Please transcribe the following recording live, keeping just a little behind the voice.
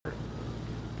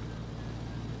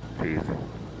peasy.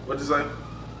 What'd you say?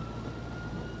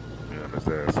 You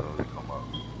understand as soon as he come up.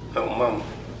 Oh, mama.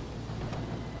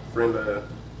 Friend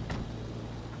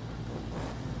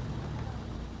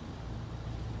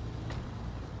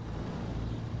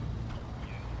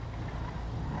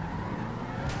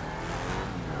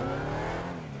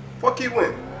Fuck he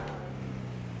went.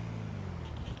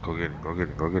 Go get it, go get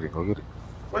it, go get it, go get it.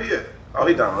 Where he at? Oh,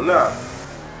 he down now.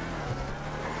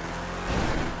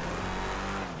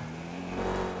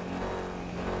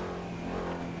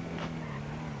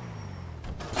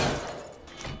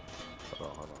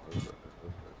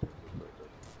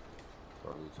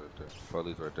 Police right there.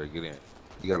 Police right there. Get in.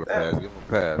 You got a pass. Give him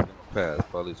a pass. Give him a pass.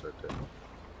 Police right there.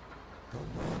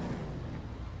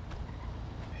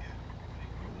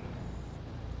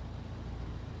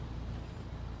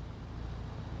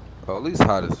 Police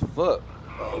hot as fuck.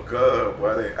 Oh, God.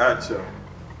 Boy, they at you.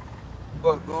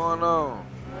 What going on?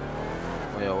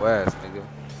 On your ass, nigga.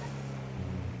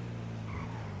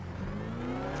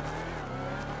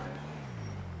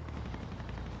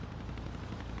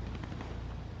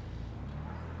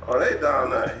 Oh, they down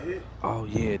there. Oh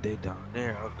yeah, they down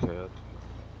there. Okay.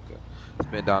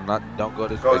 Spin down. Don't go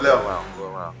this Go way. left. Go around. Go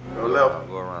around. Go left.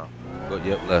 Go around. Go.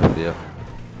 Yep. Left. Yeah.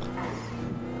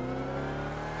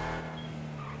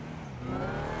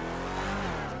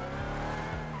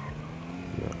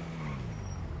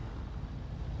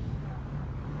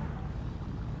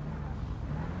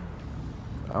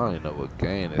 I don't even know what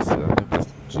game this is. I think it's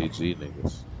some GG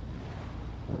niggas.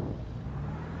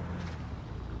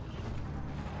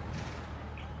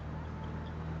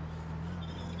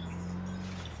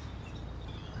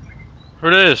 Who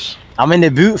this? I'm in the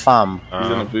boot, fam. He's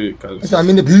in the boot. Cause I'm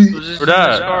in the boot. Who's this? Who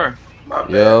that? my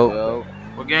bad. Yo.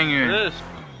 What gang you in? This?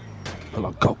 Hold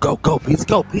on. Go. Peace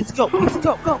go.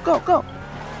 Go.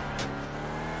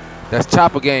 That's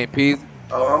chopper game, Peace.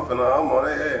 Oh, I'm on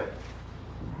their head.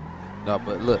 No,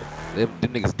 but look. Them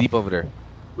niggas deep over there.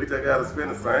 We just gotta spin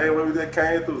the same way we just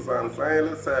came through, son. The same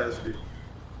little side street.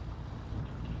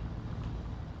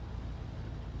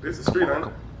 This is street, ain't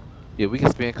it? Yeah, we can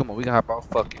spin. Come on, we can hop out.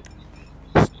 Fuck it.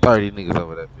 There's 30 niggas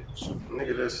over that bitch.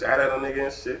 Nigga just shot at a nigga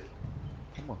and shit.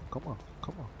 Come on.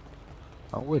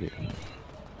 I'm with it.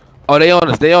 Oh, they on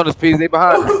us, Peasy. They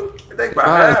behind us. They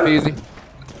behind us, Peasy.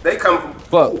 They come from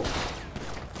Fuck.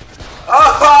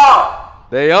 Oh!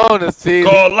 They on us, Peasy.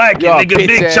 Call like it, nigga.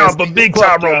 Big chopper, big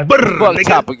chopper. Brrr, Fuck nigga.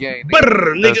 chopper game.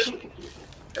 Brrr, nigga.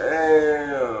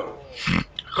 Damn.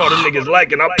 Call the niggas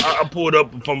like it. I pulled up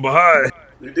from behind.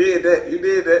 You did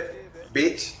that,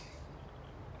 bitch.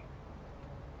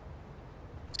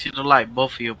 She don't like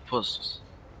both of your pussies.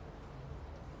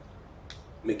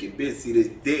 Make it bitch see this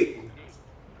dick.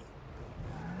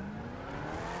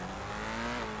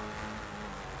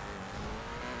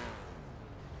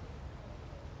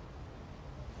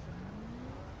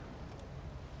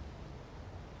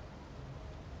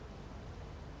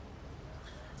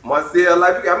 Marcel,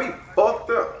 like you got me fucked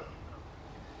up.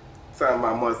 Talking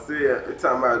about Marcel, they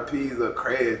talking about peas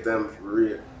crash them for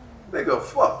real. They go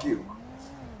fuck you.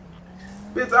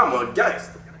 Bitch, I'm a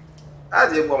gangster. I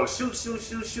just want to shoot,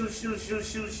 kill. Fuck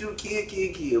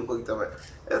you talking about.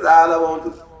 That's all I want to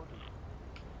do.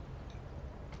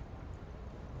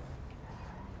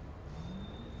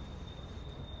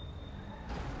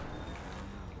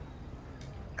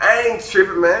 I ain't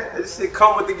tripping, man. This shit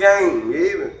come with the game, you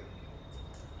hear me?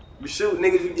 You shoot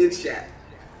niggas, you get shot.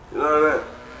 You know what I mean?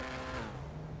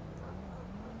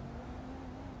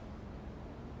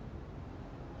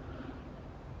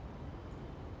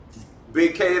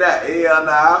 Big K that, hell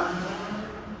nah.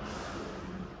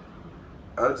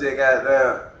 I'm just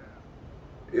goddamn,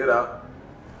 you know.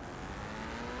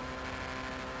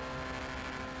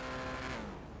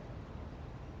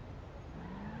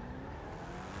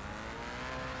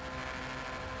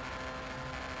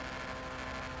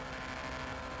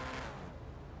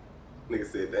 Nigga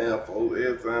said, damn, fool,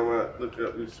 every time I look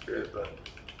up, we stressed out.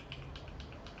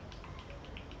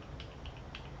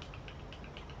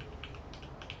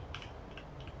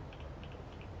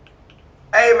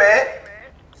 Hey, man.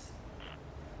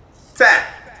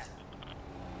 Tap.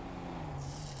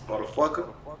 Motherfucker.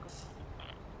 What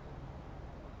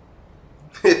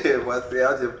I say,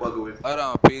 I just fucking with you. Hold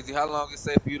on, Peasy. How long it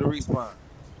say for you to respawn?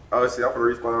 Oh, shit, I'm gonna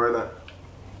respawn right now.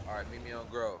 Alright, meet me on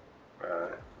Grove.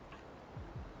 Alright.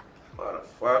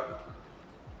 Motherfucker.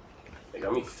 They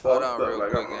got me fucked up real like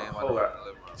quick, I'm game. a whole lot.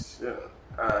 Shit.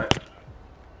 Alright.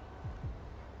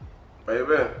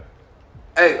 Baby.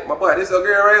 Hey, my boy, this your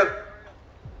girl right here?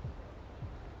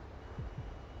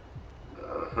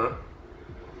 Uh-huh.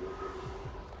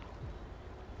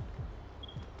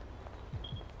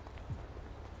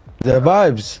 The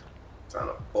vibes. Turn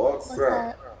up. What's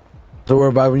up? So worry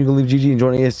about when you can leave GG and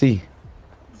join ASC.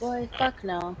 Boy, fuck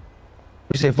no.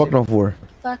 You say fuck no for?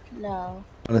 Fuck no.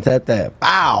 I'm gonna tap that.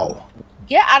 Bow.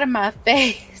 Get out of my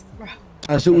face, bro.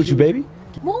 Trying to shoot with you, baby.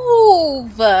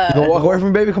 Move. You gonna walk away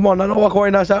from me, baby? Come on, now don't walk away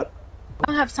now, shout. I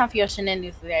don't have time for your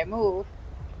shenanigans today. Move.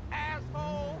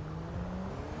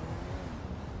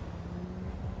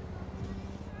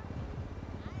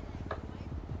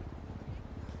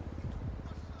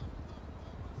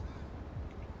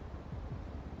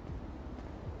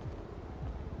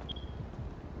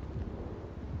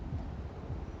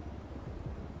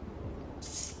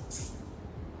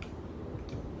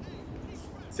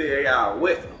 Tell y'all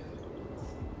what?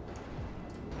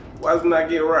 Why doesn't I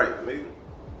get right, nigga?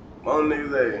 Most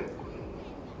niggas ain't.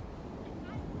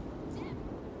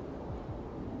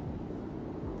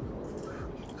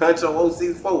 Huncho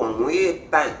 064 on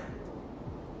everything.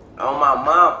 On my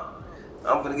mom,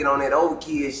 I'm gonna get on that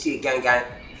overkill shit, gang gang.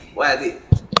 Why is it?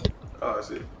 Oh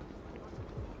shit.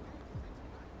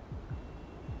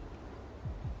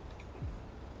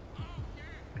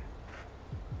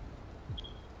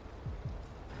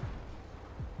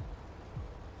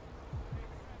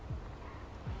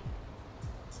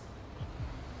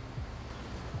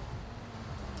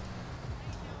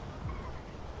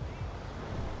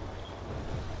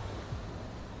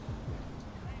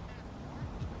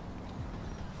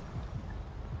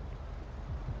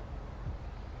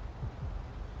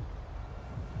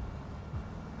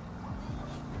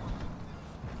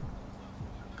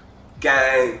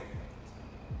 Gang.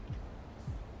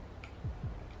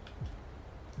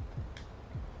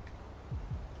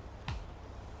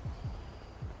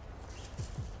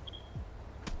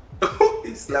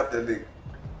 He slapped that nigga.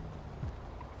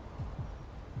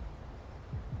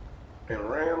 And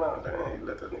ran out. Damn, he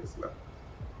let that nigga slap.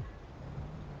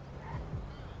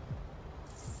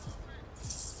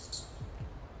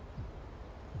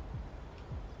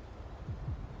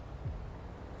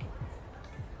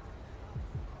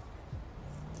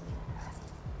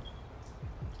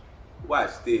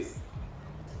 Watch this.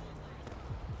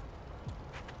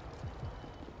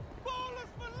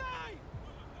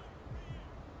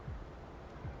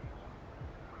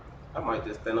 I might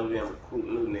just stand over here and recruit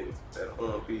new niggas that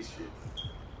R&B shit.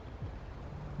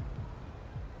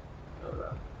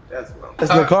 That's what I'm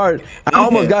That's in the car. I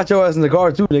almost got your ass in the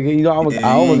car too, nigga. You know, I almost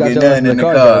got your ass in the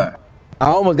car. I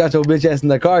almost got your bitch ass in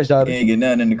the car, shot. You ain't get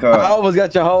nothing in the car. I almost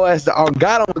got your whole ass. Oh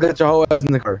God, I almost got your whole ass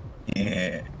in the car.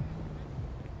 Yeah.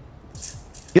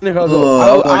 Get in the car.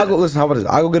 I'll go. Listen, how about this?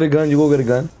 I'll go get a gun. You go get a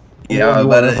gun. Yeah, I was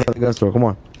about to. The gun store. Come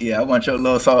on. Yeah, I want your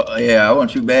little salt. Yeah, I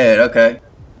want you bad. Okay.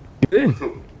 Get in.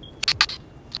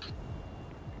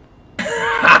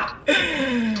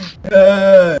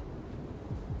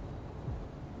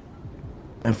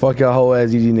 And fuck y'all whole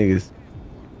ass GG niggas.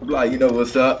 Like, you know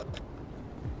what's up.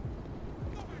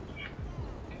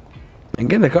 And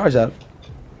get in the car, shot.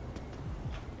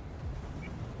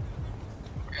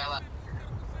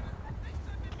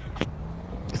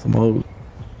 Some hoes.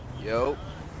 Yo.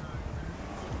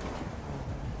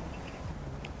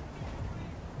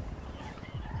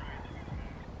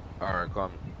 Alright, call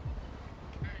me.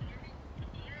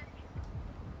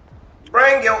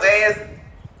 Bring your ass,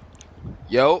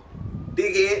 Yo.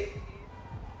 dickhead.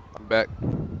 I'm back.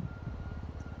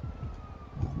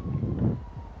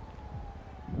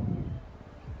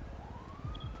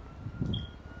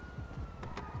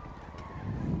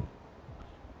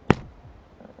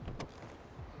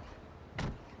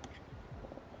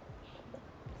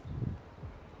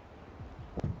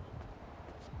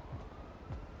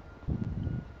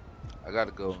 I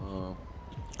gotta go.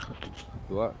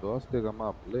 Do I still got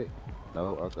my plate?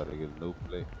 No, I gotta get a new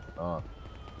plate. I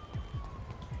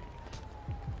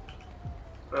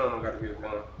don't know, gotta get it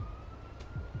done.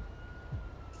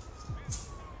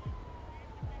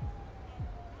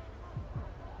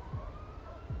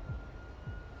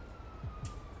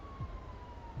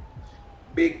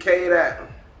 Big K that.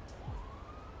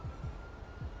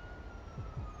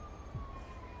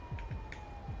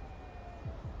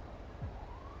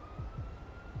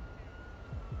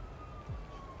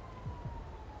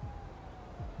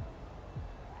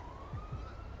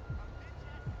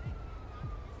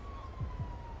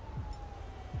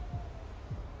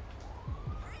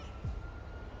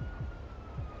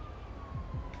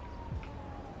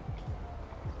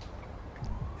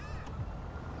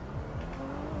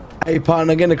 Hey,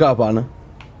 partner, get in the car, partner.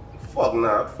 Fuck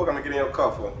nah. Fuck I'm gonna get in your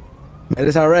car for. Man,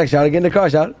 this how Rex, shot. Get in the car,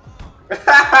 shot. What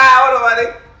about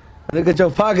it? Look at your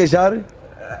pocket, shot.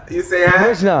 You say You huh?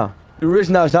 rich now. You rich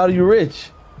now, shot. You rich.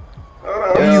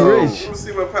 Hold on. You rich. Let me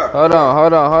see my pop. Hold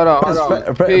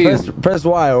on. Press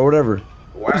Y or whatever.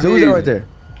 Why? Who's that right there?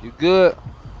 You good?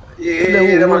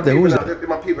 Yeah, that's my people now. That's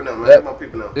my people now, man. That's my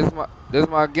people now. This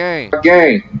my game.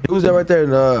 Who's that right there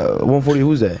in 140?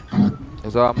 Who's that?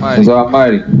 It's Almighty.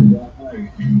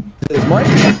 It's Mike?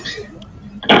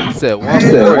 He said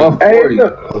 140. Hey,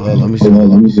 Let me see. I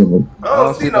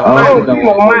don't see no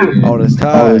money. Oh, that's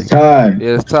Ty.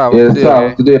 Yeah, it's Ty. What's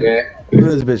the deal, man? Who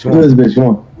is this bitch? Come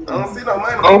on. I don't see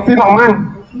no money.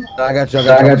 I got you. I'm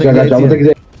gonna take the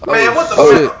ATM. Man, what the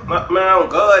fuck? Man, I'm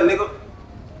God, nigga.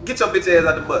 Get your bitch ass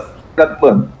out the bus. Get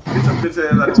your bitch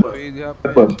ass out the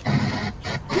bus.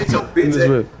 Get your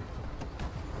bitch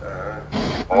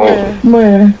ass.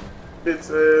 Man. Bitch ass,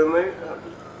 nigga.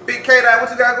 Big K-Dot,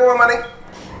 what you got going, my nigga?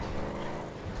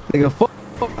 Nigga,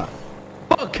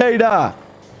 fuck K-Dot.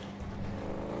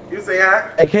 You say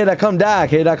hi? Hey, K-Dot, come die.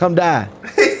 K-Dot, come die.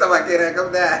 He's somebody K-Dot,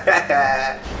 come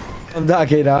down. Come die,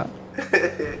 K-Dot. We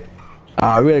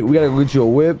gotta go get you a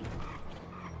whip.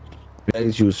 We gotta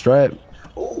get you a strap.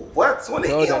 Oh, what? 20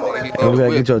 M on that And we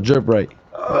gotta get your drip right.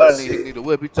 Oh, He shit. need a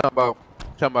whip. He talking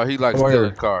about he likes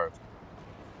stealing cars.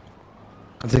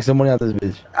 I'll take some money out this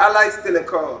bitch. I like stealing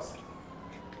cars.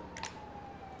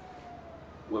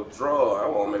 Withdraw. I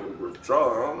want to make a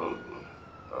withdrawal.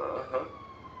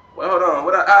 Well, hold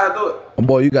on. How I do it? Oh,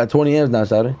 boy, you got 20 M's now,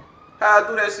 Saturday. How I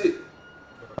do that shit?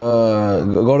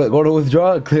 Go to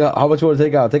withdraw. Click out how much you want to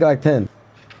take out. Take out like 10.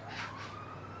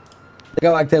 Take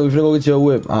out like 10. We finna go get you a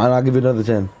whip. And I'll give you another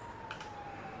 10.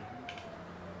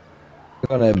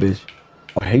 Click on that bitch.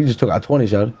 Oh, hey, you just took out 20,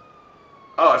 Saturday.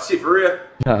 Oh, shit, for real?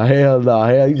 Nah, hell no.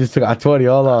 Hell, you just took out 20.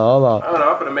 Hold on. I don't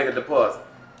know. I'm finna make a deposit.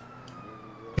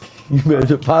 You better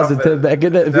deposit 10 back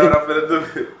in that That's what bitch. I'm finna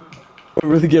do. We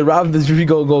really get robbed this if you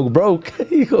go broke.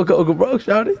 You go broke,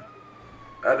 Shawty.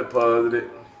 I deposited it.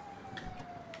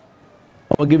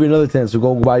 I'm gonna give you another 10, so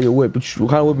go buy your whip. What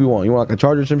kind of whip you want? You want like a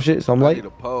Charger or some shit? Something I like? need a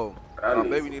pole. I My need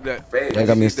baby need that. fast. I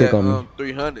got me a stick on me.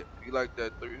 300. You like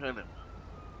that 300?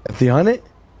 300?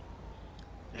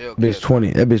 Hell, Bitch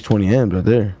 20. That bitch 20 M's right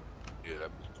there. Yeah, that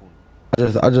bitch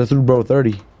 20. I just threw bro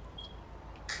 30.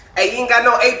 Hey, you ain't got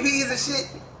no APs and shit?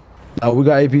 Oh, we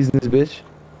got APs in this bitch.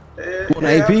 You want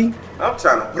an AP? I'm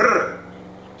trying to.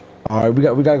 All right, we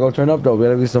gotta go turn up though. We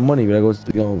gotta get some money. We gotta go,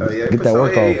 get that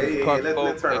work off.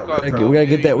 Let's turn up. We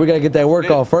gotta get that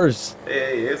work off first. Yeah,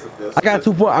 it's a feel. I got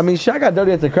 2 points. I mean, shit, I got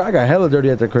dirty at the crib. I got hella dirty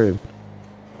at the crib.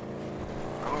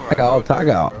 I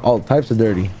got all types of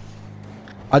dirty.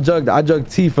 I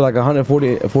jugged T for like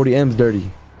 140 M's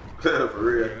dirty. For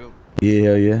real.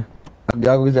 Yeah.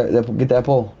 Y'all go get that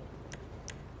pole.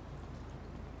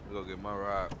 Go get my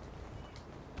ride.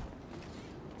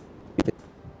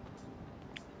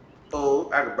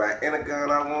 Oh, I can buy any gun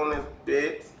I want in this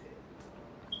bitch.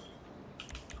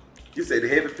 You say the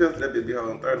heavy pistol, that bitch be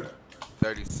holding 30.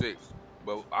 36.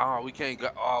 But we can't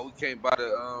buy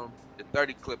the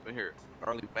 30 clip in here.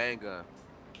 Only handgun.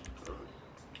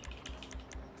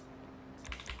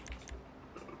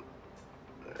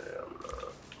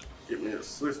 Give me a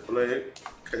switchblade in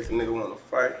case a nigga wanna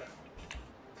fight.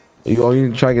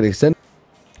 You try to get extended?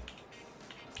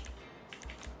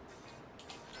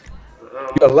 You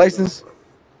got a license?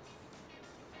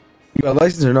 You got a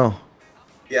license or no?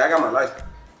 Yeah, I got my license.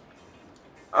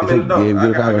 I'm in the door.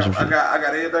 I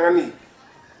got everything I need.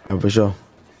 Yeah, for sure.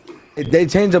 They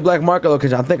changed the black market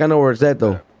location. I think I know where it's at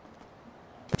though.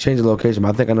 Change the location, but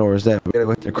I think I know where it's at. We gotta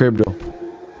go to the crib though.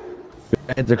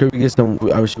 At the crib, we get some.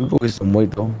 I mean, we go get some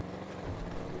weight though.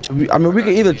 We can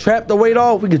either trap the weight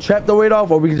off. We can trap the weight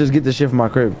off, or we can just get the shit from my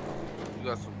crib. You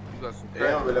got some. It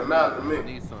don't really matter to me.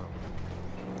 Need some.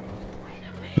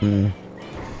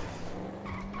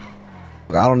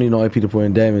 I don't need no AP to put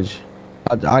in damage.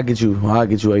 I'll get you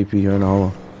AP here now. Hold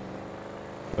on.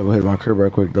 I'll go hit my crib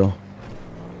right quick though.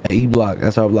 Hey, E block.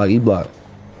 That's how I block. E block.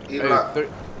 E block.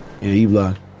 Yeah, E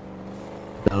block.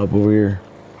 Down up over here.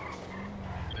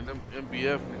 And them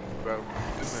MBF niggas, bro.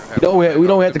 We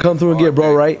don't have to come through and get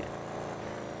bro, right?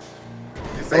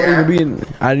 You say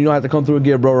I don't have to come through and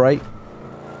get bro, right?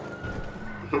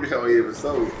 We don't even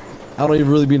so. I don't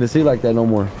even really be in the city like that no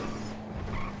more.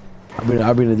 I've been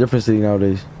in a different city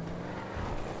nowadays.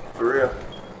 For real?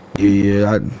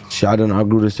 Yeah. I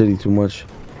grew the city too much.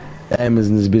 The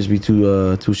Amazon, this bitch be too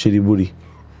shitty booty.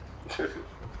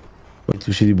 Way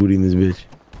too shitty booty in this bitch.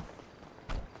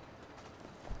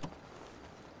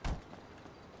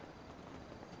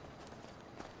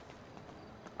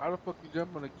 How the fuck you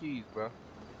jump on the keys, bro?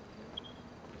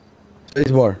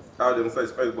 Space bar. I didn't say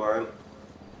space bar, ain't it?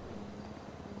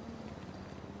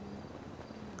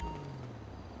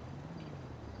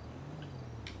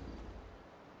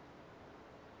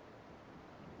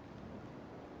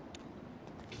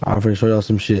 I'm finna show y'all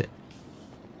some shit.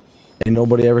 Ain't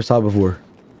nobody ever saw before.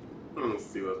 Let me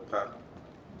see what's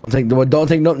Don't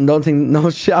take no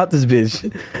shit out this bitch.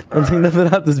 Don't take nothing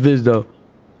out this bitch though.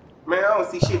 Man, I don't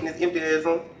see shit in this empty ass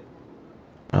room.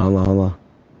 Hold on.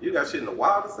 You got shit in the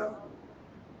wild or something?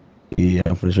 Yeah,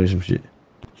 I'm finna show you some shit.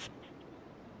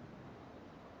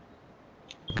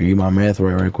 Okay, get my math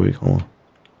right quick. Hold on.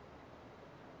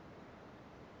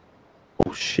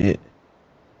 Oh shit.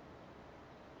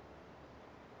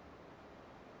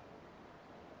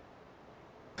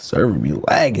 Server be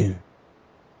lagging.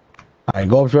 Alright,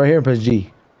 go up to right here and press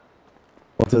G.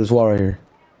 Go to this wall right here.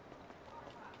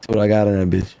 See what I got in that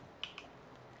bitch.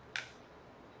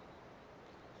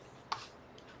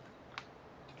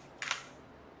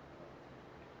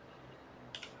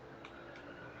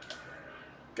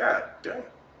 God damn.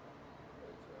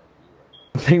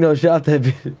 Don't take no shot that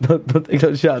bitch. Don't take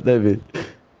no shot that bitch.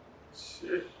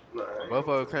 Shit. Nah,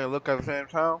 Motherfucker can't look at the same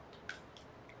time.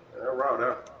 that raw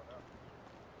out.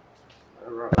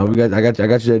 No, I got you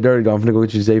that dirty though. I'm finna go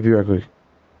get you this AP right quick.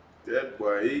 That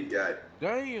boy, he got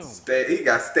Damn. he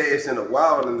got stashed in the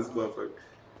wild in this motherfucker.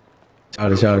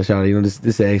 Shout it. You know this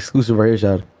is exclusive right here,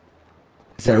 shout.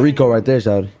 It's that Rico right there,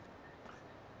 shout.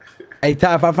 Hey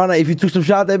Ty, if I find out if you took some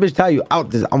shot at that bitch, Ty, you out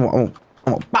this. I'm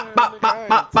bop.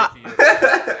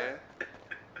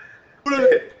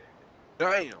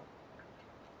 Damn.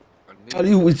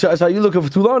 So you looking for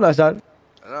too long now, shout?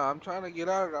 No, I'm trying to get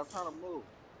out of it. I'm trying to move.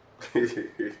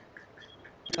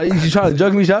 You trying to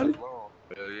jug me, shout?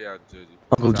 Hell yeah, Judge.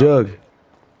 Uncle Jug.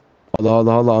 Hold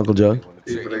on, Uncle Jug.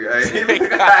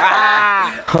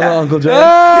 Hold on, Uncle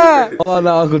Jug. Hold on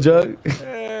now, Uncle Jug.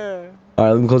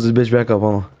 Alright, let me close this bitch back up.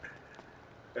 Hold on.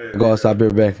 Go outside, be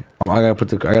right back. I gotta put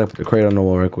the crate on the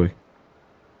wall right quick.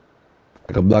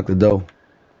 I can block the door.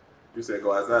 You said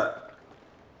go outside.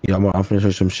 Yeah, I'm finna show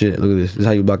you some shit. Look at this. This is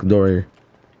how you block the door right here.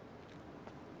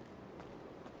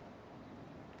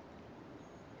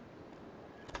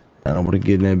 I don't want to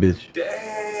get in that bitch.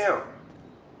 Damn.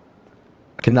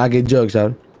 I cannot get jugs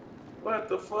out. What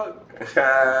the fuck?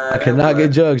 I cannot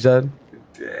get jugs out.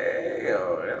 Damn,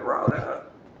 that raw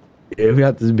out. Yeah, we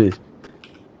got this bitch.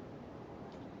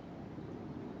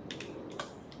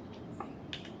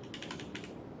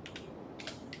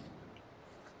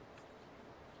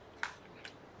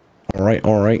 All right.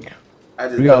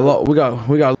 We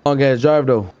got a long ass drive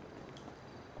though.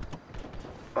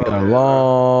 We got a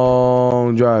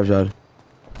long drive, Shad.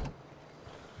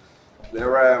 That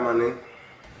right, my nigga.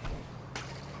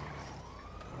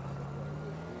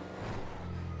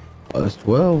 Oh, it's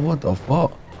 12. What the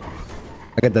fuck?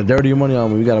 I got that dirty money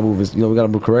on me. We gotta move this. We gotta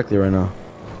move correctly right now.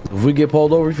 If we get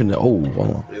pulled over, we finna. Oh,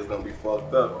 hold on. It's gonna be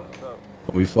fucked up.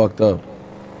 We fucked up.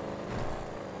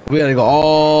 We gotta go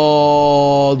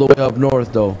all the way up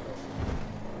north, though.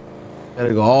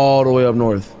 Gotta go all the way up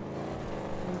north.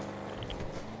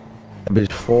 That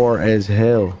bitch far as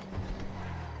hell.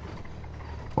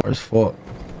 Far as fuck.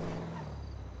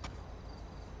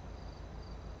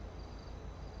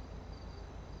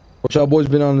 What y'all boys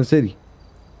been on in the city?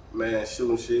 Man,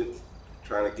 shooting shit,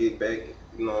 trying to get back.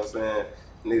 You know what I'm saying?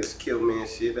 Niggas kill me and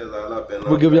shit. That's all I've been on.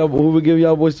 Who would give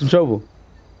y'all boys some trouble?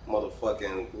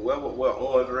 Motherfucking whoever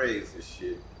orange rays and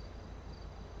shit.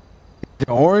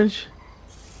 Orange?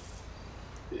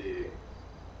 Yeah.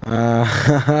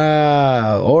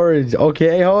 Orange.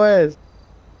 Okay, ho ass.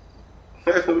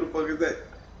 Who the fuck is that?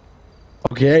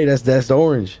 Okay, that's the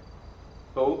orange.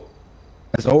 Who?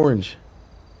 That's orange.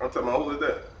 I'm talking about who is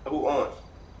that? Who orange?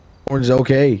 Orange is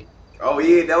okay. Oh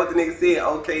yeah, that what the nigga said.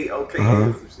 Okay, yeah,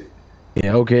 some shit.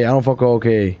 Yeah, okay. I don't fuck with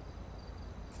okay.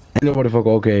 Ain't nobody fuck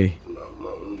with okay.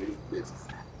 No, these bitches.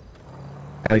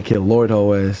 Gotta kill Lord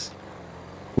ho ass.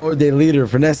 Lord, they leader.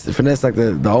 Finesse like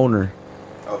the owner.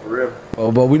 Oh, for real?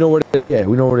 Oh, but we know where they. Yeah,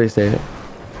 we know where they stay.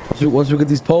 Once we get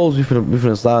these poles, we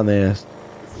finna slide on their ass.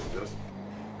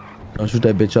 Gonna shoot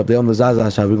that bitch up. They on the Zaza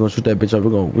shot. We gonna shoot that bitch up.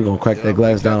 We gonna crack that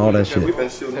glass down. All that shit. We been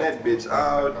shooting that bitch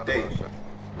all day.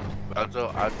 I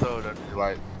told them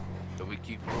like if we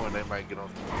keep going, they might get on.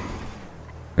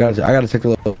 I gotta take a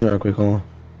look real quick. Hold on.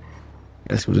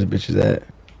 Let's see where this bitch is at.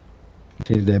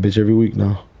 Change that bitch every week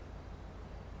now.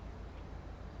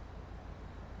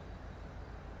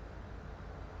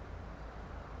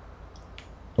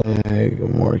 Hey,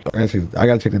 good morning. I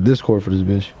gotta check the Discord for this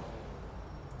bitch.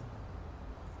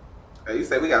 Hey, you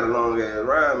say we got a long ass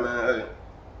ride, man. Hey.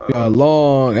 We got a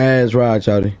long ass ride,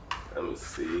 Chowdy. Let me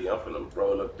see. I'm finna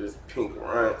roll up this pink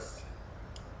rinse.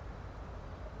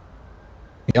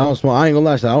 Yeah, I don't smoke. I ain't gonna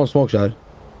lie, Chowdy. I don't smoke, Chowdy.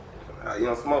 You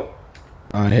don't smoke?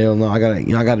 Hell no. I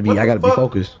gotta be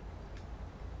focused.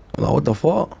 Hello, what the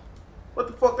fuck? What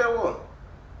the fuck that was?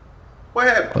 What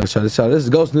happened? Oh, Chowdy, this is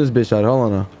ghost in this bitch, Chowdy.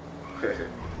 Hold on now.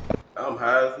 I'm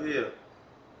high as hell.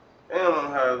 Damn,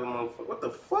 I'm high as a motherfucker. What the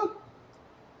fuck?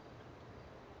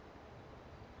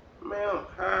 Man, I'm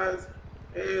high as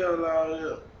hell out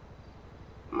here.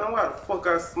 Man, why the fuck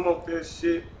I smoke that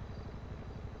shit?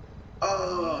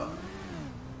 Uh,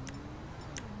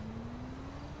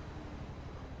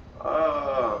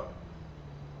 uh,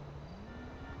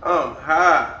 I'm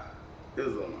high. This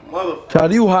is a motherfucker.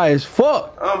 Shawty, you high as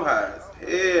fuck. I'm high as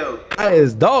hell. High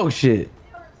as dog shit.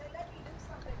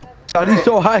 Shawty,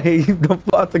 so high, you don't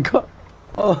fall out the car.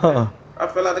 I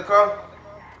fell out the car?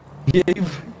 Yeah,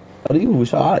 Shawty, you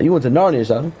was high. You went to Narnia,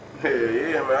 Shawty. Hell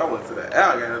yeah, man. I went to the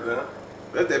alligator.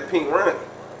 That's that pink run.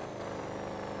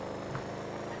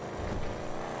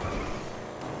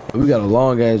 We got a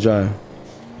long ass drive.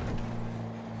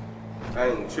 I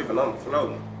ain't tripping, I'm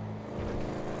floating.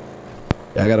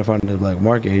 Yeah, I gotta find this black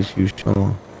market HQ. Hold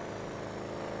on.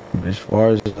 As far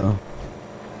as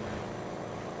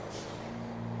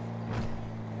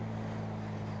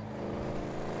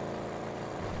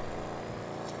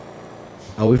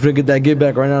oh, we finna get that get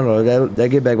back right now. Though. That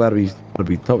get back about to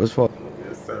be tough as fuck.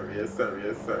 Yes, sir. Yes, sir.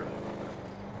 Yes, sir.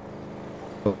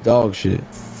 Dog shit.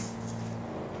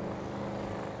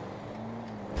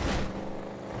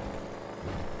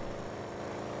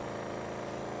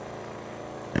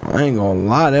 I ain't gonna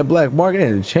lie, that black market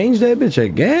didn't change that bitch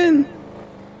again.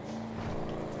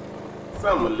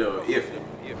 Something a little iffy.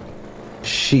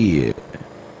 Shit.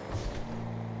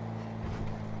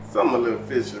 Something a little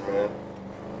fishy, man.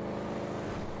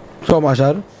 So my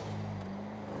shot.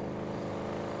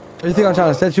 You think I'm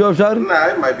trying to set you up, Shotty? Nah,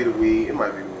 it might be the weed. It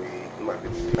might be the weed. It might be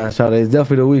the weed. Nah, Shotty, it's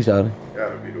definitely the weed, Shotty.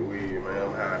 Gotta be the weed, man.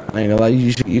 I'm high. I ain't gonna lie,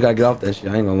 you gotta get off that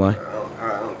shit. I ain't gonna lie. I'm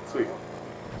high. I'm tweaking.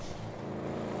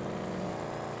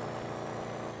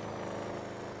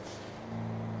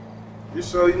 You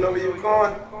sure you know where you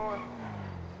going?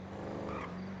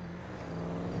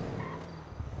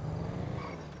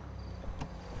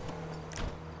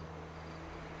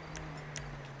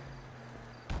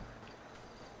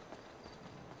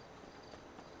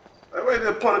 Hey, wait,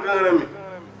 just point a gun at me.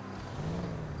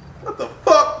 What the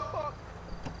fuck?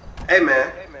 Hey,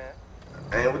 man.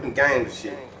 I ain't with them games and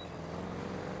shit.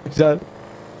 Shotty,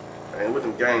 I ain't with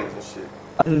them games and shit.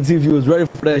 I didn't see if you was ready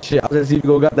for that shit. I was gonna see if you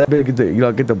go got that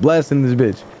bitch, get the blast in this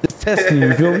bitch. Just testing you,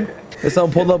 you feel me? If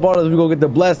something pulled up on us, we go get the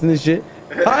blast in this shit.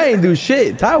 I ain't do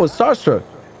shit. Ty was starstruck.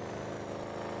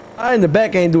 I in the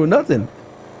back ain't doing nothing.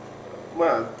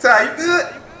 Man, Ty, you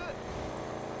good?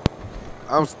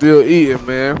 I'm still eating,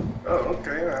 man. Oh,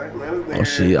 okay, alright, man. Oh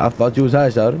shit, I thought you was high,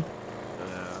 Shotty.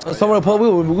 Someone pulled, we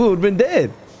would have been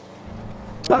dead.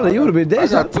 Shotty, you would have been I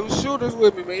dead, got Shotty. 2 shooters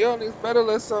with me, man. Y'all niggas better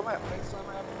let something happen. Make something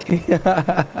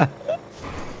happen.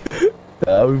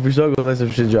 We for sure gonna let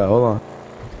some shit drop. Hold on.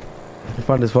 I can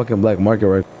find this fucking black market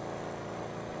right.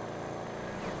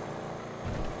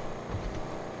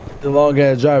 The long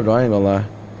ass drive though, I ain't gonna lie.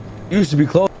 You used to be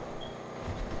close.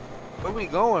 Where we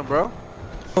going, bro?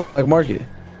 Black market.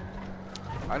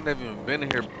 I never even been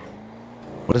here.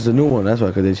 But it's a new one, that's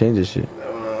why, cause they changed this shit.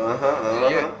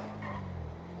 Yeah.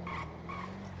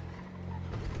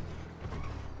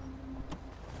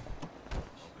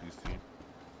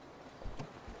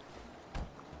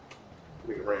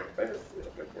 Nigga ran fast.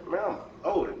 Man, I'm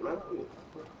loaded, man.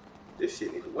 This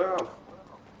shit need to wear off.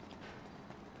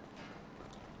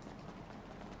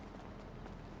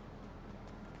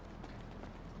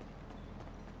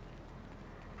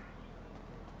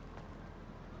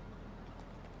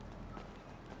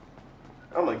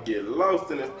 I'm gonna get lost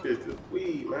in this bitch with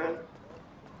weed, man.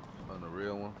 On the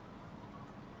real one.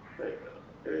 Hey,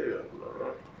 hell,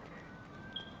 man.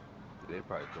 They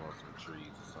probably throwing some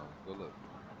trees or something. Go look.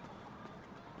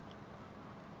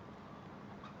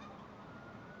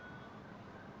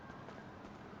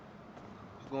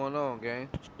 What's going on, gang?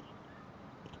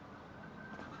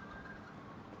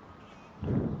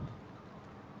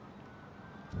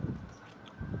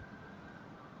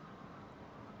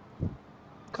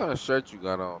 What kind of shirt you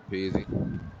got on, Peezy?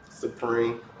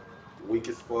 Supreme, weak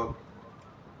as fuck.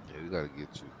 Yeah, we gotta get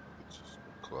you some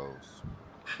clothes.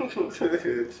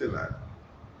 Chill out.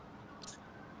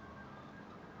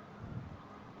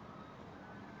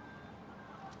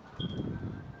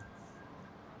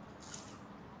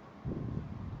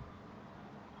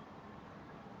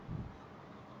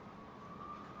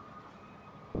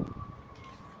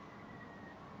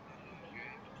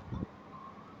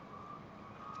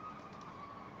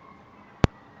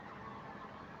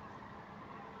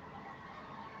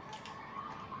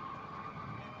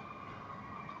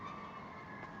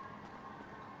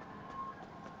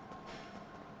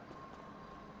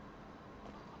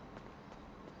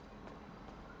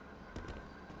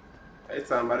 They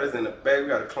talking about us in the back, we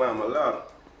gotta climb a ladder.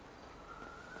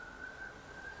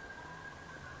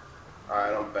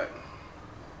 Alright, I'm back.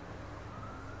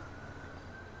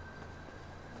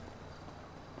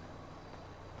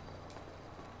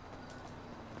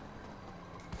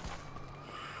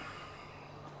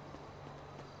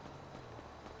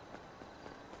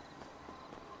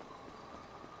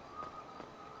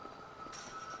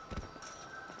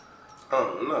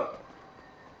 Oh no.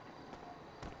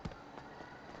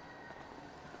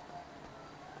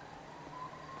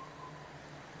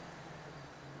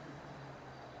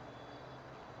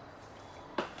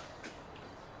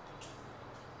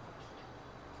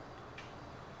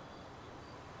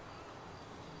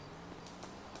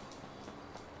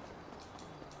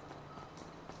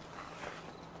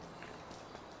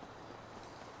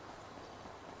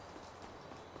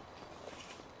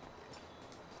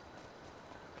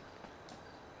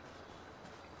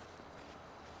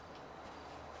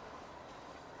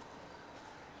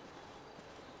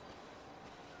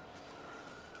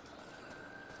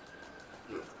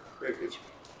 Package.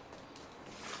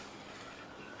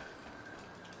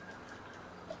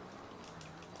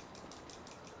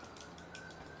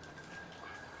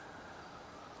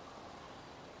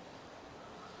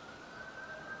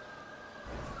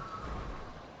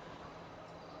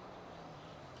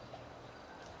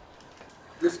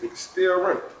 This nigga still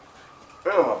running.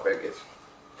 Damn, my package.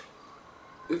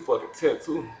 This fucking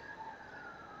tattoo.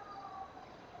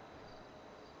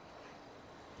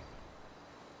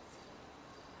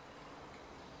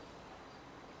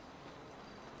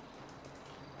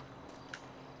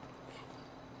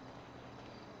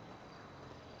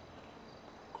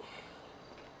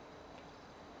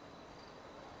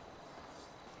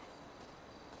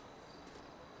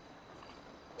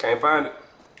 Can't find it.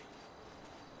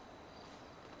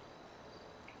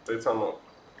 They talking about.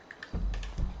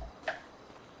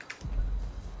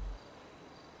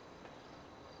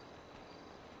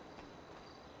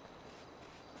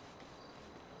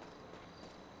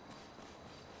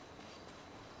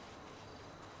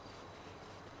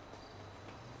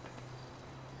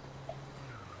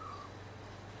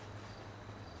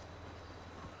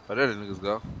 Oh, there the niggas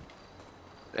go.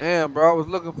 Damn, bro, I was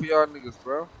looking for y'all niggas,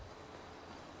 bro.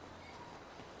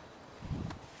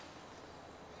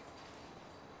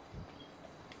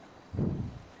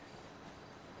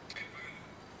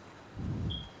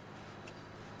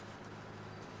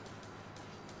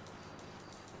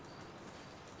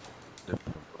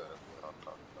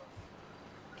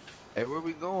 Hey, where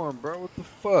we going, bro? What the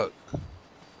fuck?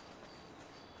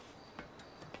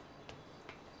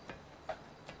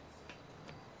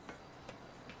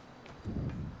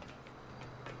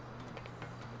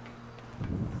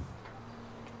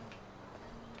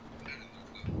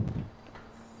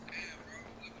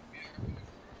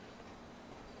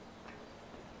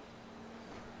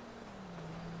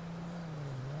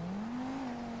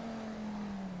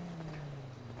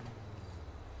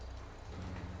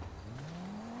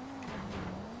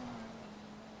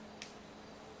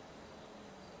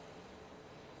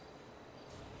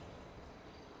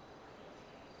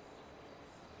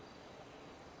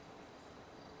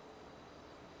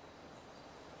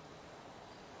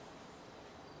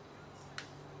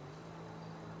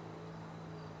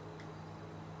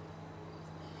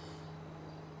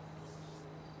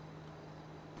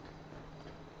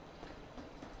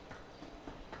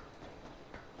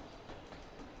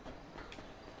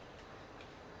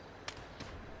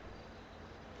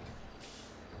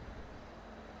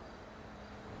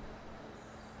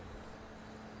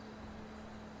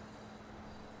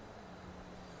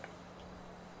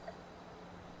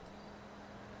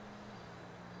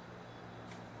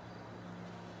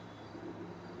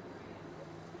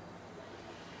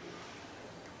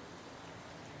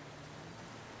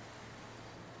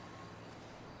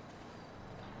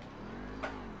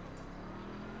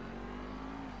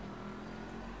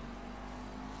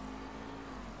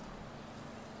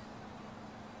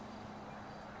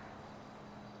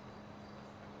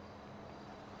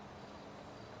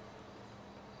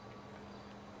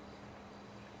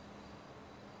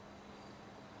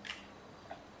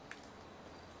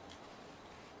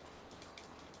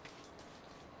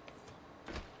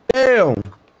 Damn.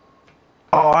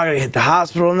 Oh, I gotta hit the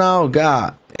hospital now.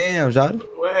 God damn, John.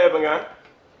 What happened, guy?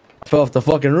 I fell off the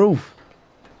fucking roof.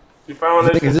 You found I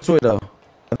that think shit? it's this way though.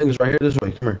 I think it's right here this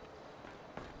way. Come here.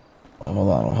 Oh, hold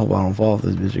on. I hope I don't fall off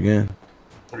this bitch again.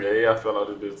 Yeah, I fell out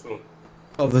of this too.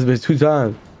 Fell off this bitch 2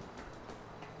 times.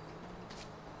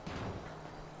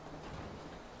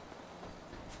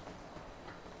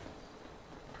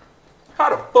 How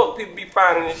the fuck people be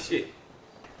finding this shit?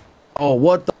 Oh,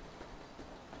 what the?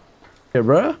 Here,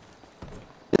 bruh.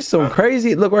 This is so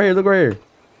crazy. Look right here. Look right here.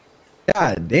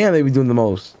 God damn, they be doing the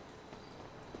most.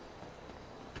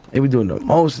 They be doing the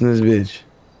most in this bitch.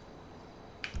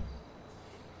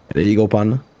 There you go,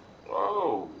 partner.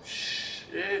 Oh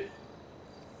shit.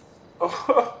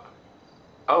 Oh,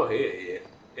 oh yeah.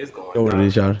 It's going Over down.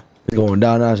 there, shot. It's going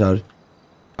down now, shot.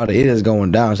 Oh, it is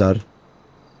going down, shot.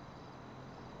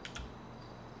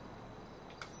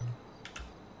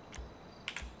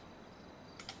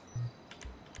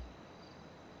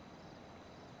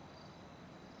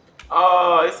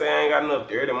 Oh, they say I ain't got enough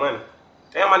dirty money.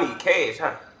 Damn, I need cash,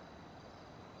 huh?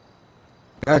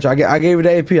 Got you. I gave you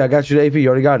the AP. I got you the AP. You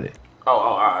already got it. Oh,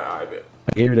 all right, bet.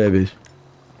 I gave you that bitch.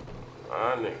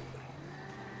 Nigga.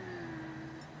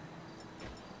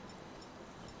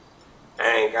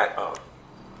 I ain't got, oh.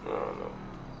 No.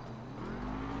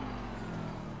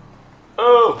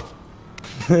 Oh.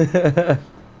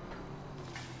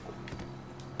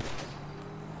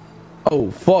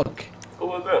 Oh, fuck. Who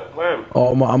was that? Wham.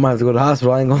 Oh, I might have to go to the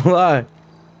hospital. I ain't gonna lie.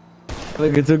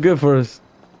 Looking too good for us.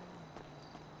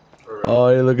 Oh,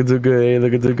 it ain't looking too good. It ain't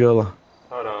looking too good.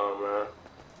 Hold on, man.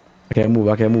 I can't move.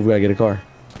 We gotta get a car.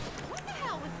 What the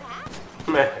hell was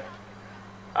that? Man,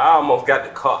 I almost got the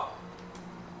car.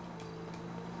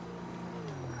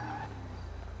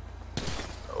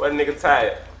 What nigga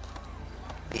tired?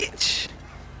 Bitch.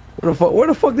 Where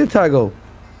the fuck did Ty go?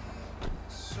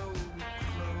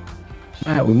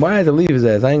 Man, we might have to leave his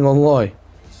ass. I ain't gonna lie.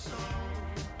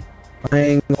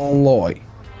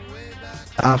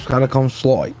 Ops gotta come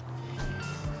slow.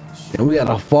 And we got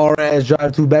a far ass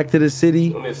drive to back to the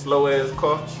city. On this slow ass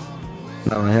car.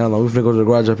 No, hell no. We finna go to the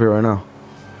garage up here right now.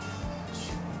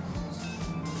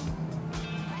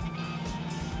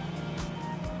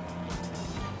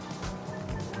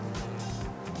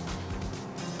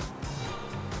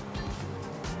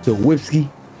 To Whipsky.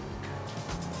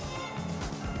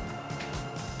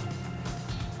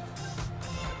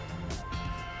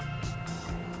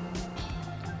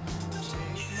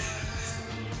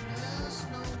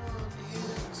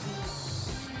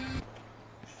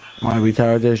 Might be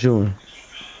tired there shooting.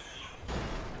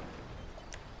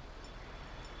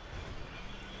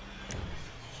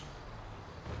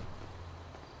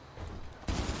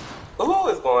 Who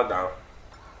is going down?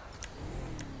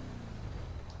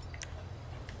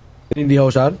 In the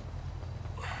whole shot.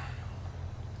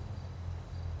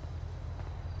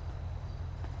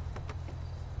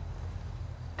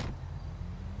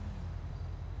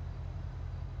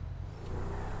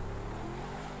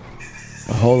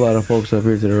 A whole lot of folks up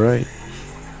here to the right.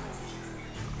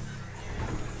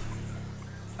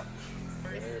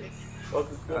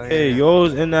 Hey,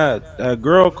 yo's in that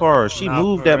girl car. She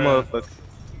moved that motherfucker.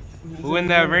 Who in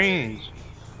that range?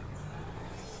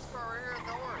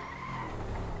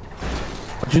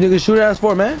 What you niggas shoot ass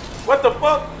for, man? What the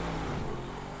fuck?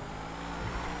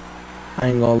 I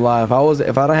ain't gonna lie.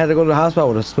 If I had to go to the hospital, I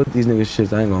would have split these niggas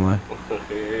shits. I ain't gonna lie. yeah,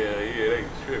 they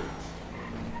true.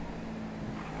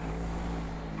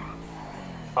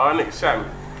 Oh, that nigga shot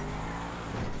me.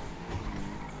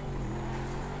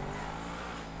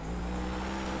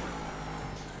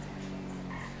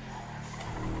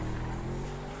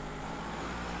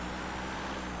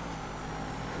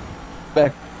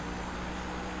 Back.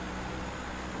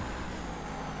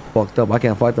 Fucked up. I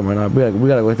can't fight them right now. We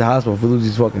gotta go to the hospital if we lose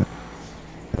these fucking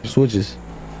switches.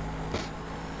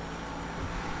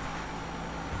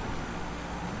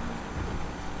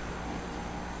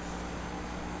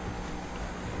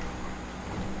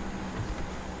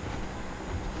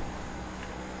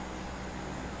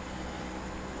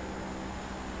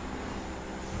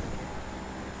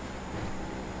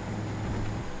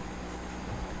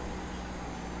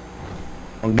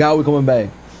 On God, we coming back.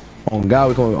 On God,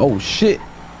 we coming back. Oh, shit.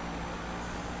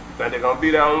 Think they gonna be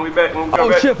there when we back? When we come Oh,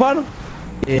 back? shit, partner.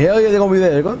 Yeah, hell yeah, they gonna be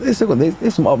there. They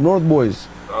some up north boys.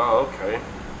 Oh, okay.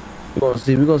 We gonna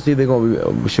see if they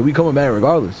gonna be. Shit, we coming back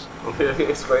regardless.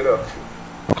 Straight up.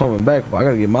 I'm coming back, but I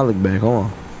gotta get my lick back. Hold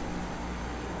on.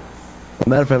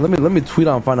 Matter of fact, let me tweet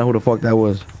out and find out who the fuck that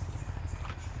was.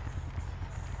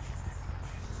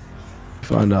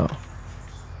 Find out.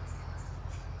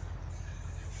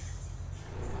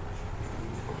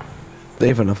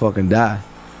 They finna fucking die.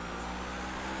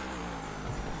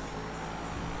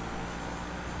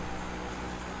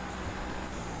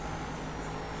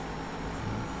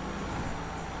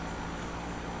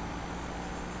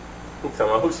 He talking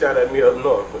about who shot at me up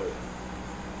north,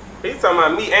 but he talking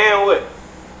about me and what?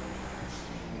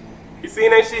 You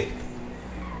seen that shit?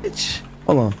 Bitch.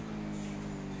 Hold on.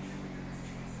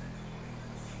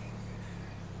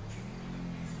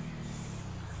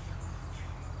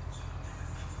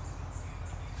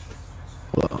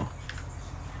 Wow.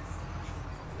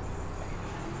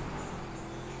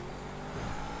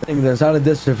 I think that's not a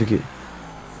death certificate.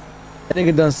 That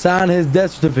nigga done signed his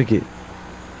death certificate.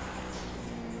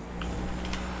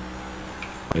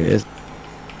 Yes.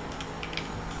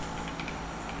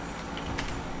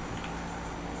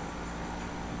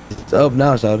 It's up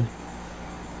now, shawty.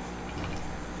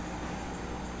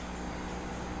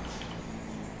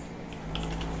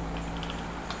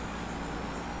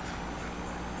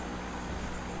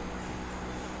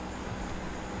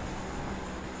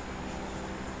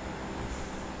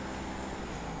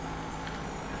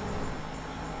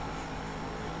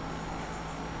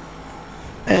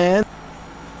 And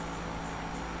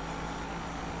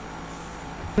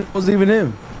that was even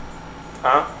him.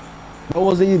 Huh? That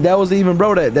was even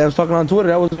bro that was talking on Twitter.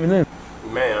 That wasn't even him.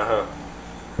 Man, huh?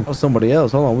 That was somebody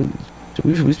else. Hold on,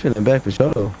 we spinning back for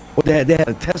sure though. Well, they had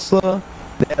a Tesla.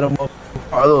 They had a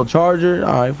little Charger.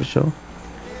 All right, for sure.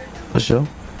 For sure.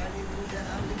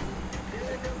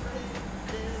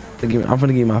 I'm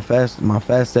finna give my fast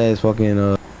ass fucking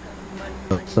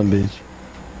some bitch.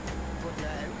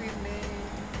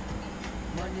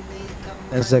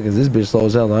 10 seconds. This bitch slow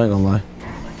as hell. I ain't gonna lie.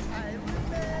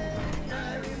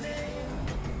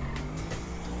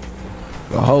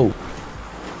 Oh,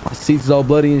 my seats all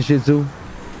bloody and shit too.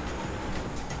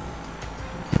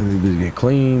 And this bitch get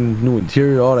clean, new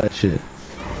interior, all that shit.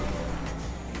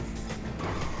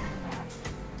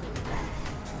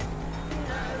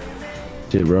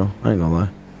 Shit, bro. I ain't gonna lie.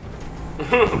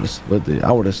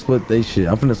 I would have split they shit.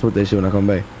 I'm finna split that shit when I come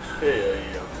back. Yeah.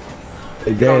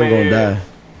 They dad gonna die.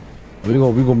 We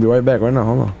gonna be right back right now.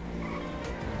 Hold on.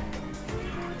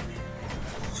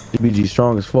 GBG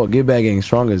strong as fuck. Get back gang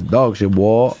strong as dog shit,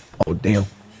 boy. Oh damn.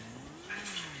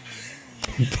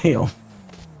 Damn.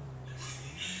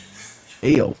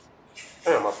 Ew.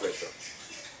 Damn, my place up.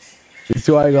 You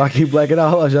see why I keep blacking out?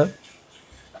 Hold on, shut.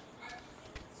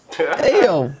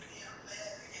 Damn.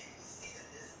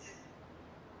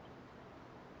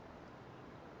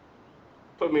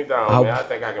 Put me down, man. I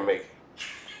think I can make it.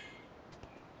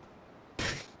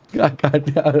 God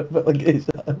damn it. Felt like a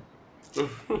shot.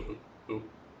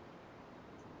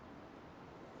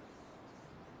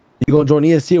 You gonna join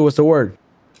EST or what's the word?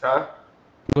 Huh?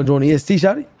 You gonna join EST,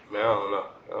 shawty? Man, I don't know.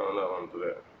 I don't know if I'm gonna do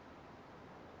that.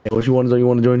 Hey, what you wanna do? You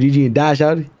wanna join GG and die,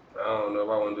 shawty? I don't know if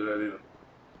I want to do that either.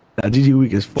 Nah, GG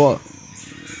weak as fuck.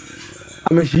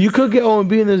 I mean, you could get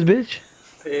O&B in this bitch.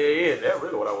 Yeah, that's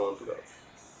really what I want to do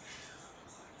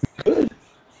though. Good.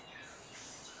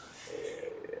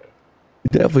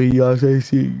 Definitely, you know what I'm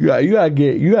saying? You gotta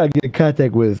get in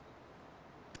contact with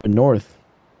North.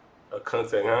 A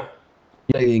contact, huh?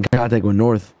 You gotta get in contact with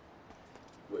North.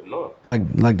 With North?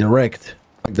 Like direct.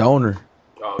 Like the owner.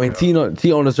 Oh, I mean, T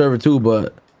on the server too,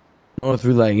 but North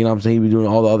really like, you know what I'm saying? He be doing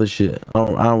all the other shit. I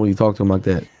don't really talk to him like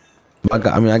that. But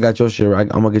I got your shit right.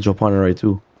 I'm gonna get your partner right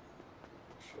too.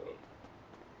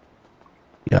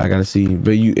 Yeah, I gotta see.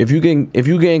 But if you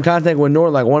get in contact with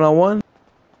North like one-on-one,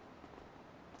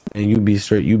 and you be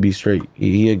straight.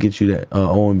 He'll get you that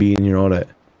O&B in here, all that.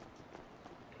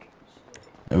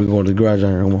 And we going to the garage out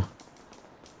here. Come on.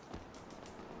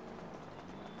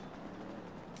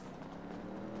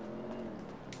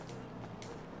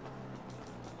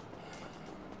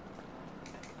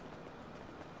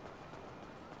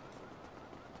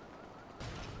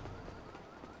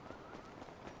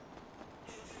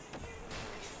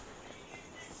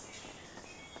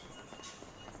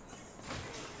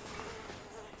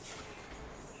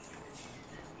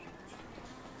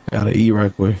 Gotta eat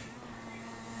right quick.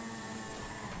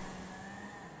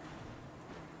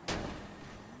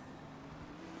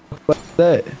 What's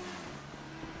that?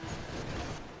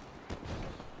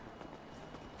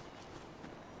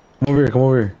 Come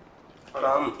over here. Hold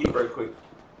on, I'm gonna eat right quick.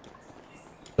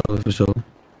 For sure.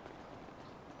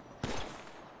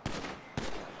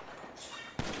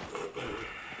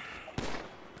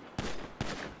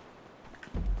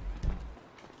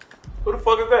 Who the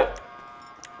fuck is that?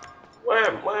 What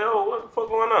happened? What the fuck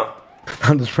going on?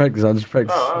 I'm just practicing. Oh,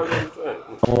 I was just saying.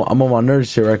 I'm on my nerd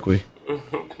shit right quick. I'm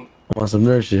on some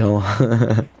nerd shit. Hold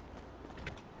on.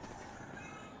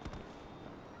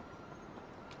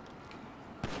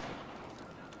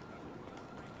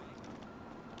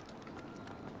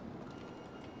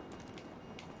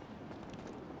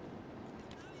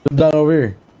 Come down over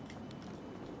here.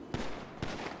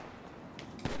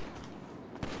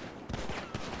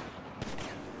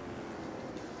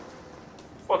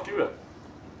 Fuck you up.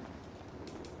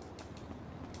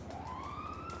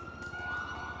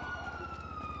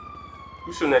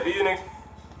 You shouldn't have these niggas?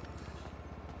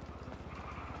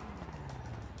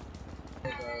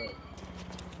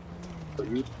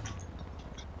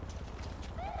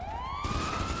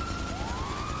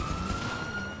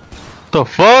 The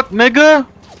fuck, nigga?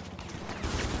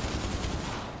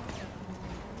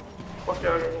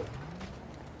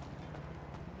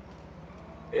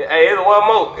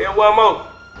 one more.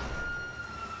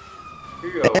 Here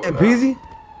you go. Damn, peezy. We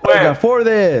Where? got 4 of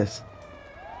theirs.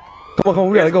 Come on,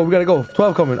 we gotta go. We gotta go.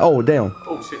 12 coming. Oh, damn.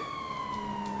 Oh shit.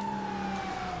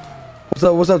 What's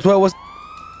up? What's up, 12? What's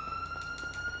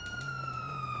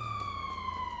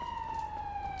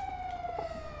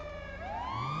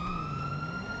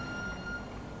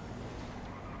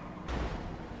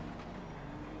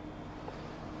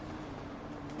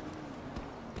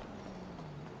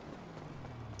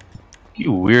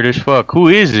You weird as fuck. Who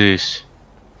is this?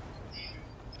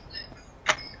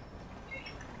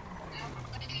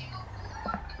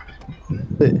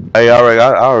 Hey,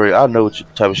 I know what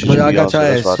type of shit you be I got on, so your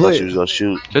that's ass why I thought split. you was gonna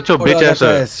shoot. Shut your Oh, bitch y'all ass got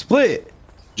your up. ass split.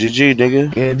 GG,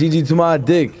 nigga. Yeah, GG to my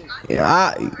dick.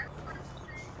 Yeah,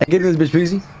 Hey, get in this bitch,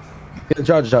 peezy. Get in the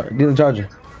charger. Get in the charger.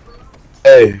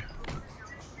 Hey.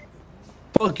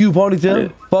 Fuck you,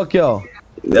 ponytail. Fuck y'all.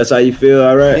 That's how you feel,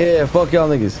 all right? Yeah, fuck y'all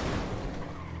niggas.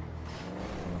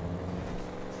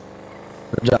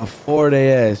 Drop 4 of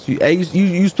their ass.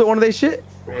 You split one of their shit?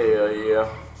 Hell yeah.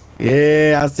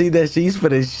 Yeah, I see that shit. You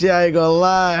split that shit. I ain't gonna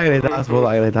lie. They the hospital.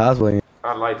 Like the hospital.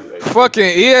 I like it. Fucking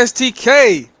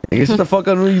ESTK. Nigga, shut the fuck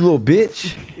up, you little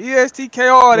bitch.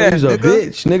 ESTK all that, You's a nigga.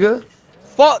 bitch, nigga.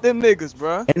 Fuck them niggas,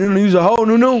 bruh. And then use a hoe,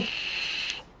 Nunu.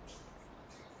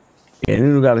 Yeah,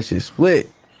 Nunu got a shit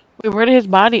split. Wait, where did his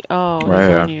body? Oh,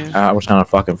 Right on here. you. I was trying to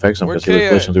fucking fix him Where because he was K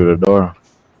at? pushing through the door.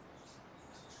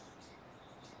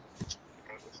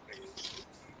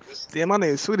 Damn, my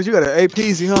name is Sweet as you got an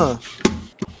APZ, huh?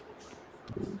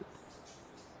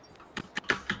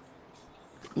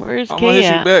 Where's I'm gonna K hit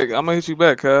you at? back. I'm gonna hit you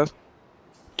back, cuz.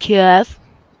 Kiss.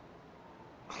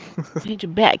 Hit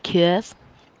your back, kiss.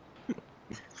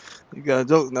 You got a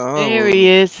joke now, huh? There he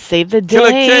is. Save the day.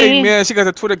 Killer K, man. She got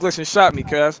the Twitter glitch and shot me,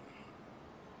 cuz.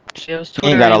 She was You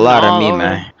ain't got a twittering lot of all me, over-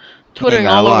 man. Twittering You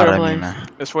ain't got all a lot over of the me, place. man.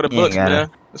 It's for the You ain't books, got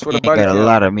man. It's for You the ain't body got a count.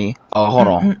 lot of me. Oh, hold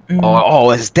on.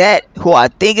 Oh, is that who I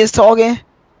think is talking?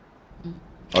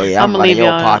 Oh yeah, I'm I'ma running leave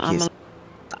your y'all. pockets.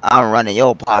 I'm running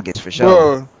your pockets for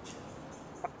sure. Bro,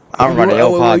 I'm running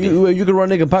your pockets. You can run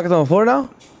nigga pockets on the floor now?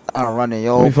 I'm running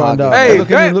Let me your find out. pockets. hey,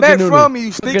 Look at get Nunu, back Nunu. from me, you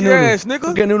Look at stinky Nunu. ass Look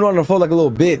nigga. at Nunu on the floor like a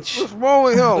little bitch. What's wrong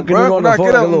with him, Look at Nunu bro? on When the I phone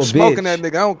get like a up, I'm little smoking bitch. that nigga.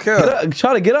 I don't Get care. up,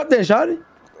 try to get up there, shawty.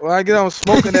 When I get up, I'm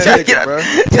smoking that Shut nigga, up. bro.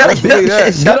 Shut Best believe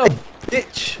that. Get up,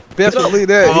 bitch. Best believe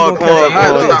that. He Come gonna on, catch a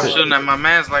hot stop nigga. shooting at my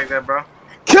mans like that, bro.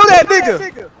 Kill that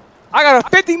nigga. I got a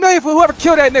 50 million for whoever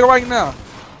killed that nigga right now.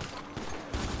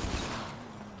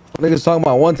 Niggas talking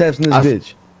about one taps in this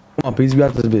bitch. Come on, peace. We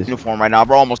got this bitch. Uniform right now,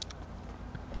 bro. Almost.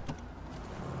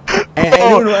 Hey,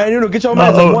 Nunu, get your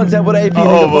man some one tap with an AP.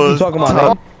 Nigga, fuck you talking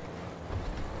about,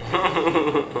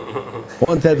 nigga.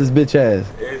 One tap this bitch ass.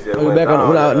 It just We went back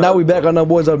on, down. now we back on our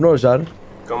boys up north, shawty.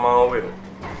 Come on with it.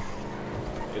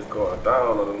 It's going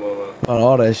down on the moment. On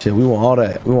all that shit. We want all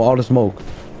that. We want all the smoke.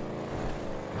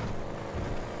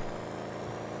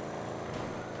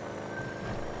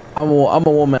 I'm a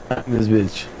woman in this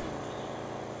bitch.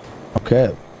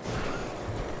 Okay.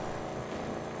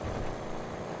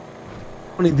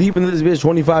 20 deep in this bitch,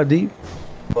 25 deep.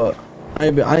 But I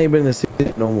ain't been in the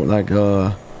city no more like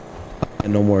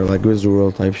no more like Grizzly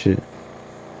World type shit.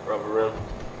 Rubber rim.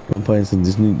 I'm playing some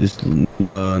this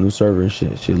new server and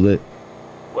shit. Shit lit.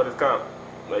 What is comp?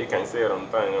 No, you can't say it on the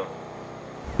thing, huh?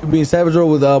 You being Savage Road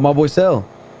with my boy Cell.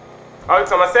 Oh, you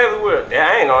talking about Savage World? Yeah,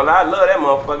 I ain't gonna lie, I love that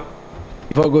motherfucker.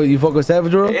 You fuck with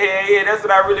Savage Road? Yeah, that's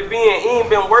what I really been. He ain't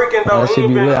been working though. That He shit ain't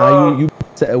be been. lit. How you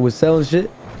was selling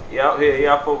shit? Yeah,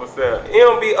 I fuck with Sal. He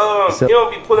don't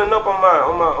be pulling up on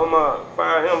my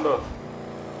 5M though.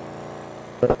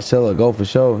 Sell it, go for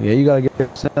sure. Yeah, you gotta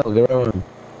get Sell. Get right with him.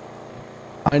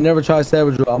 I ain't never tried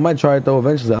Savage Road. I might try it though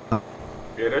eventually. Yeah,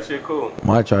 that shit cool.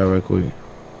 Might try it real quick.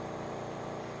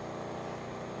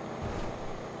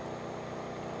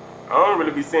 I don't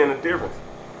really be seeing the difference.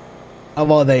 I'm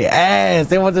on they ass.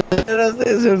 They want to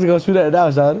go shoot that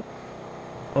down, shawty.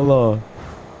 Hold on.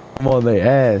 I'm on they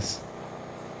ass.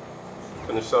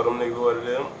 Finna show them niggas what it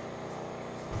is.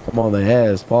 I'm on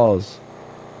their ass. Pause.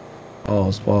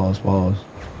 Pause.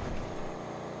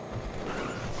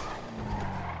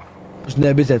 Pushing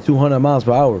that bitch at 200 miles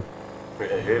per hour. Yeah,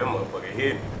 hit them motherfucker,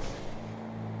 hit.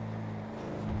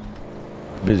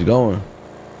 Bitch going.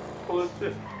 Who is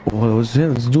this? What's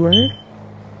this? This dude right here?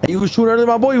 Hey, you was shooting earlier,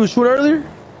 my boy? You was shooting earlier? You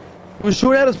was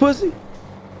shooting at us, pussy?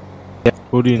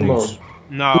 Who do you Come need? on.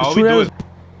 No, all we do is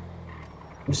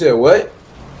You said what?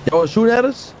 Y'all was shooting at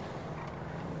us?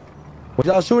 Was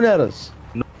y'all shooting at us?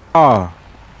 Ah,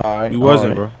 Alright. you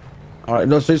wasn't, bro. Alright,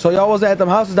 no, so y'all wasn't at them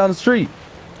houses down the street?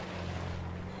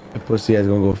 That pussy ass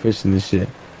gonna go fishing this shit.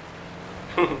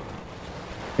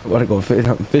 Wanna go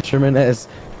fisherman ass,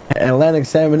 Atlantic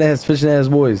salmon ass, fishing ass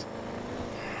boys.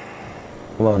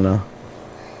 Hold on now.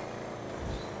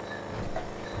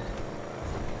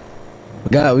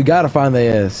 We gotta find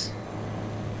their ass.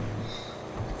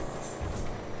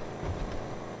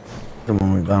 Come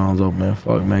on, McDonald's open, man.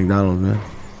 Fuck McDonald's, man.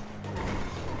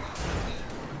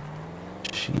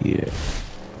 Shit.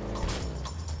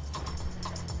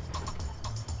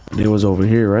 They was over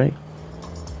here, right?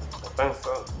 I think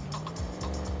so.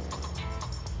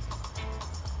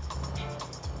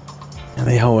 And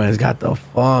they whole ass got the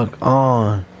fuck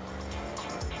on.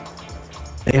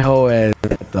 They whole ass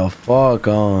got the fuck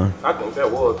on. I think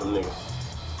that was the nigga.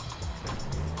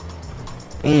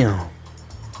 Damn.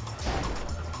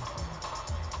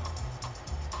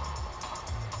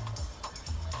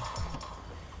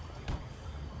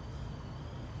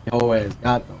 Whole ass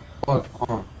got the fuck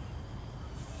on.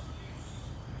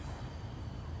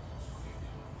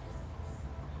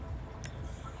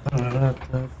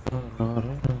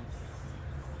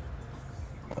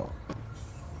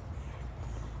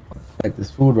 Check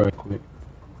this food right quick.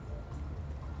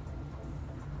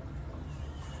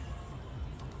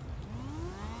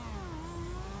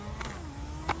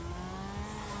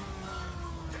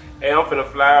 Hey, I'm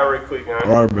finna fly out real quick, man.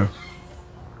 Alright, bro.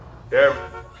 Yeah.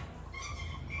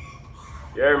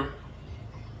 Yeah.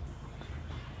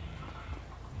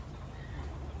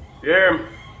 Yeah.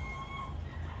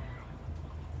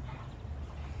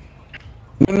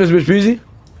 When this bitch peezy?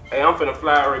 Hey, I'm finna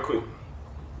fly out real quick.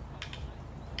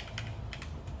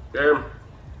 Yeah.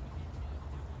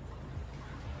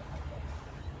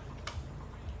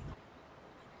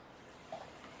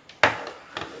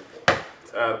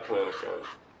 Tired of playing the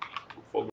game.